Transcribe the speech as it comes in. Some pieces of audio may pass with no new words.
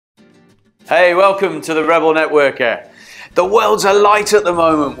Hey, welcome to the Rebel Networker. The world's alight at the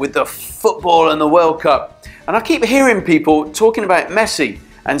moment with the football and the World Cup. And I keep hearing people talking about Messi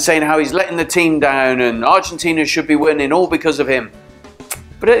and saying how he's letting the team down and Argentina should be winning all because of him.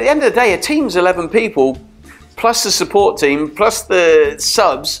 But at the end of the day, a team's 11 people, plus the support team, plus the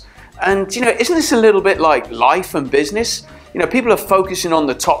subs. And, isn't this a little bit like life and business? People are focusing on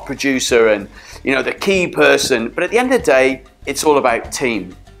the top producer and, the key person. But at the end of the day, it's all about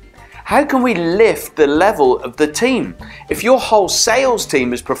team. How can we lift the level of the team? If your whole sales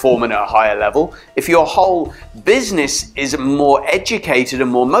team is performing at a higher level, if your whole business is more educated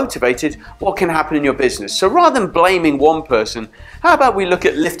and more motivated, what can happen in your business? So rather than blaming one person, how about we look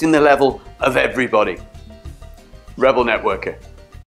at lifting the level of everybody? Rebel Networker.